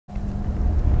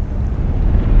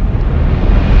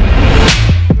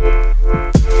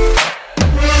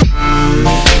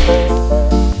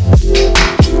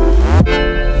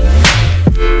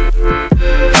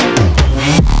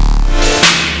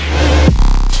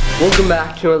Welcome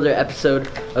back to another episode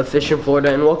of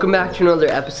FishinFlorida, and welcome back to another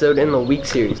episode in the week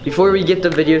series. Before we get the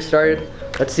video started,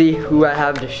 let's see who I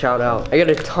have to shout out. I got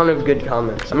a ton of good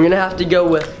comments. I'm gonna have to go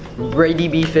with Brady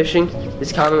B Fishing.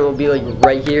 His comment will be like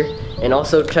right here. And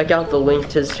also check out the link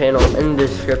to his channel in the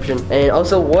description. And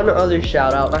also one other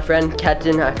shout out, my friend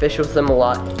Ketan, I fish with him a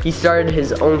lot. He started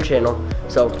his own channel,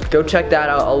 so go check that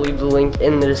out. I'll leave the link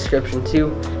in the description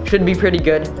too. Should be pretty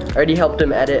good. I already helped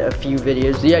him edit a few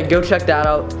videos. So yeah, go check that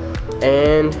out.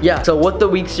 And yeah, so what the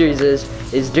week series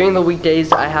is during the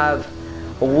weekdays I have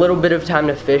a little bit of time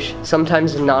to fish,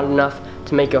 sometimes not enough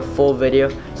to make a full video.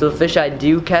 So the fish I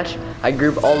do catch, I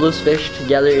group all those fish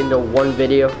together into one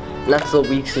video. And that's the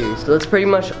week series. So that's pretty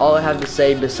much all I have to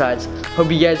say, besides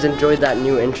hope you guys enjoyed that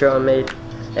new intro I made.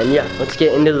 And yeah, let's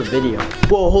get into the video.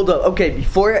 Whoa, hold up. Okay,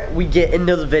 before we get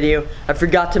into the video, I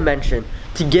forgot to mention,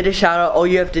 to get a shout out, all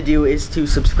you have to do is to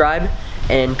subscribe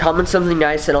and comment something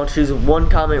nice, and I'll choose one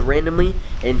comment randomly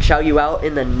and shout you out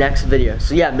in the next video.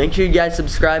 So yeah, make sure you guys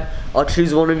subscribe. I'll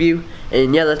choose one of you.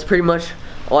 And yeah, that's pretty much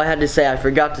all I had to say. I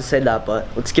forgot to say that, but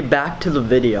let's get back to the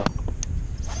video.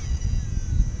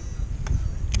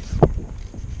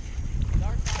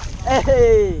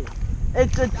 Hey,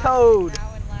 it's a toad.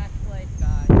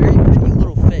 Very pretty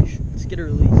little fish. Let's get her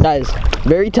released. Guys,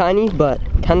 very tiny, but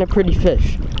kind of pretty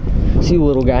fish. See,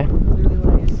 little guy. Literally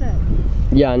what I just said.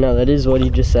 Yeah, I know, that is what he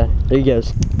just said. There he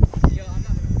goes. Yo, I'm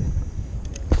not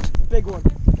gonna big one.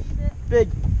 Big.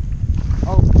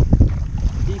 Oh,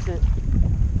 decent.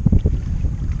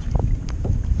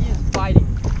 He is biting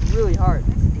really hard.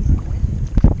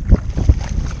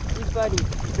 He's biting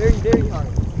very, very hard.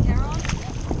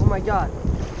 Oh my god.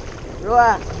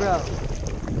 Relax, bro.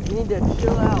 You need to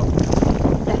chill out.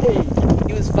 Hey,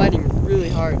 he was fighting really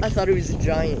hard. I thought he was a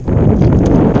giant.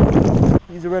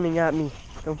 He's running at me.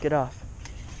 Don't get off.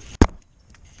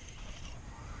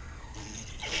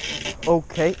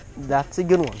 Okay, that's a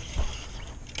good one.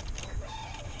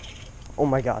 Oh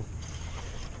my god.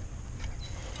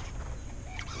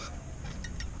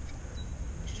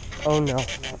 Oh no.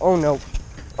 Oh no.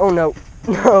 Oh no.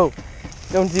 No.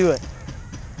 Don't do it.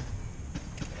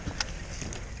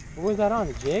 What was that on,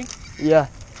 a jig? Yeah.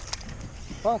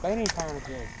 Fuck, I didn't even tie on a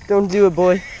jig. Don't do it,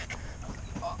 boy.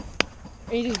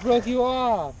 He just broke you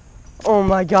off. Oh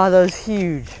my god, that was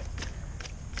huge.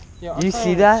 Yo, Did you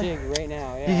see that? Jig right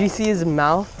now, yeah. Did you see his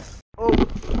mouth? Oh,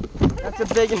 that's a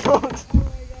big one. Oh my god.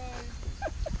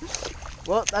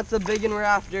 Well, that's a big one we're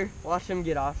after. Watch him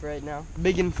get off right now.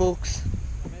 Big one, folks.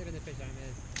 Might have been the fish I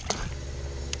missed.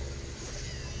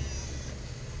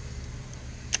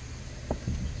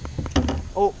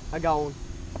 Oh, I got one.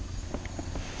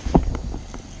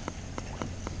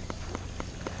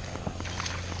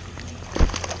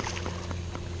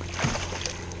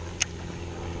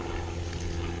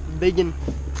 Biggin.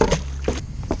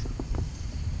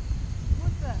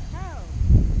 What the hell?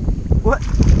 What? If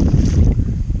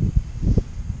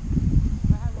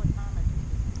I had more time, I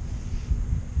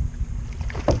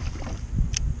could.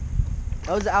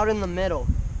 That was out in the middle.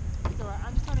 It's alright,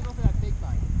 I'm just trying to go for that big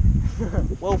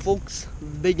bite. Well, folks,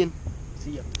 biggin.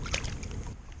 See ya.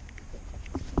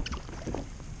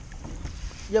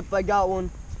 Yep, I got one.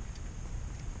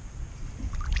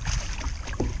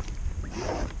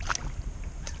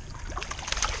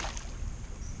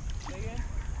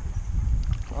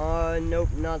 Nope,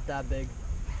 not that big.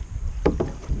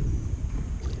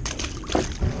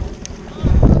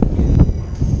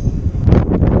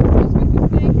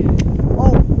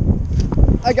 Oh,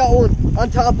 I got one on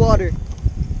top water.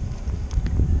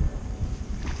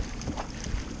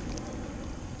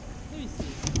 Let me see.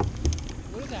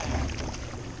 What is that?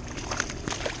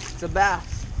 It's a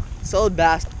bass. Solid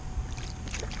bass.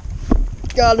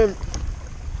 Got him.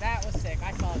 That was sick,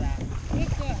 I saw that. What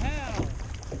the hell?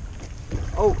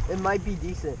 Oh, it might be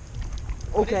decent.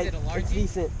 Okay, What is it, a largie? it's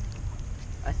decent.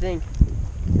 I think.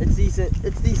 It's decent.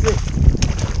 It's decent.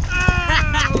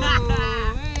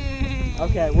 Oh, hey.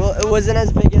 Okay, well, it wasn't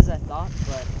as big as I thought,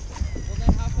 but... Well,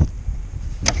 then how come?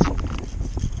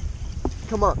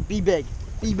 Come on, be big.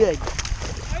 Be big.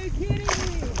 Are you kidding me?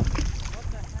 What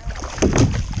the hell?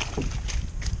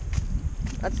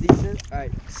 That's decent.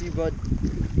 Alright, see you, bud.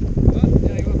 Oh,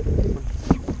 there you go.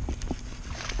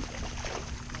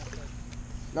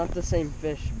 Not the same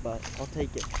fish, but I'll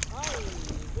take it. Oh,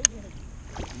 big one.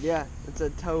 Yeah, it's a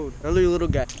toad. Another little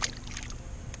guy. Yo,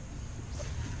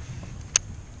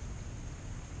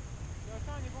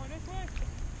 Sean, you going this way?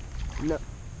 No.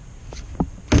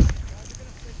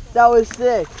 That was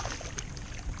sick.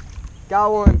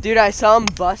 Got one. Dude, I saw him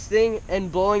busting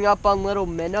and blowing up on little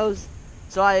minnows.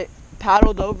 So I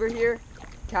paddled over here,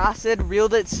 casted,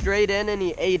 reeled it straight in, and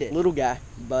he ate it. Little guy,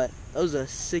 but That was a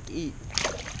sick eat.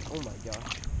 Oh my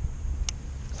gosh.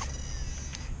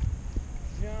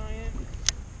 Giant.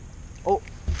 Oh.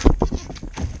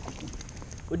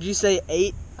 Would you say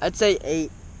 8? I'd say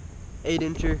 8.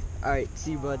 8-incher. Alright,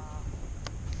 see you, bud.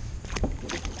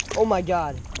 Oh my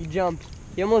god, he jumped.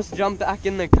 He almost jumped back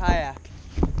in the kayak.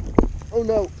 Oh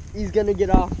no, he's gonna get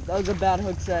off. That was a bad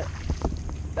hook set.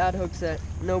 Bad hook set.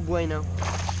 No bueno.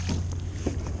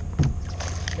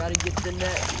 Gotta get the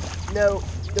net. No,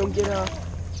 don't get off.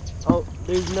 Oh,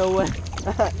 there's no way.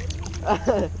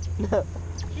 No.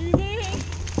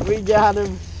 We got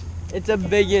him. It's a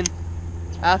biggin.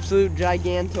 Absolute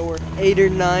gigantor. 8 or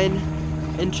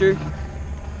 9-incher.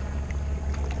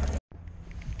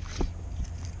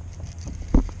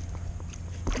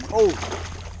 Oh.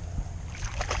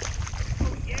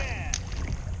 Oh yeah.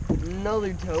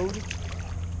 Another toad.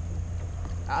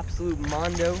 Absolute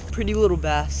mondo. Pretty little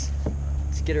bass.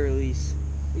 Let's get a release.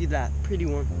 Look at that, pretty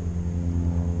one.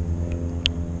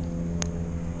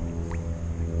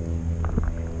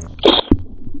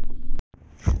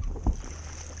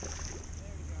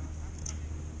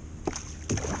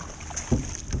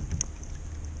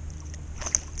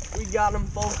 We got him,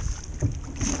 folks.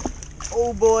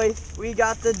 Oh boy, we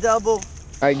got the double.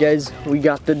 Alright guys, we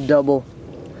got the double.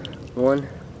 1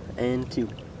 and 2.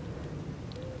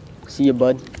 See ya,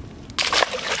 bud.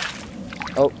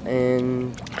 Oh,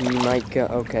 and he might go.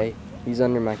 Okay, he's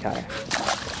under my kayak.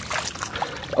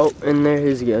 Oh, and there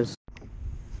he goes.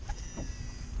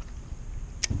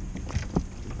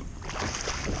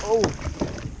 Oh.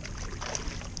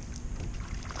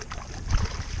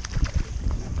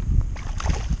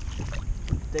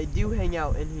 They do hang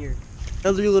out in here.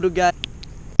 Another little guy.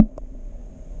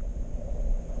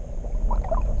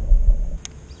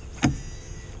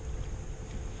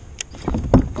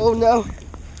 Oh no,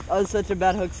 that was such a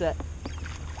bad hook set.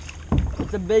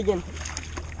 It's a big one,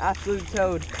 absolute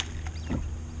toad.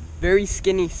 Very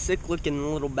skinny, sick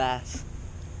looking little bass.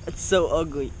 That's so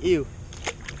ugly, ew.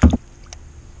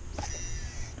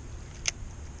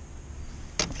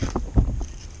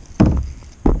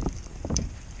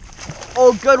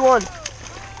 Oh, good one.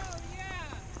 Oh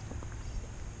yeah.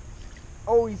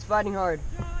 Oh, he's fighting hard.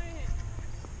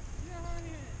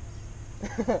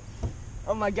 Giant.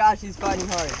 Oh my gosh, he's fighting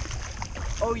hard.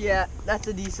 Oh yeah, that's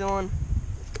a decent one.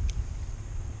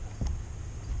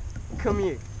 Come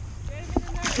here.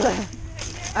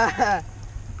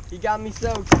 He got me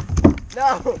soaked.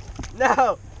 No,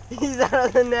 no, he's out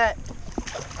of the net.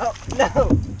 Oh no,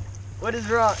 what is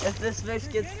wrong? If this fish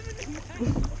gets...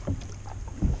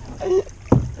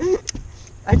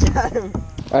 I got him.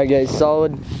 Alright guys,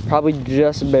 solid, probably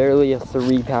just barely a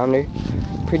 3-pounder.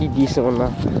 Pretty decent one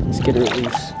though. Let's get it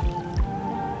loose.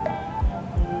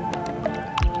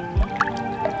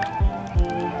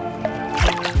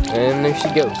 And there she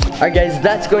goes. Alright guys,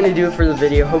 that's going to do it for the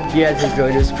video. Hope you guys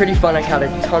enjoyed. It was pretty fun. I caught a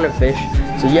ton of fish.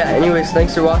 So yeah, anyways,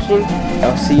 thanks for watching.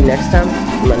 I'll see you next time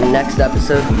on the next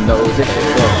episode of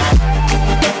FishinFlorida.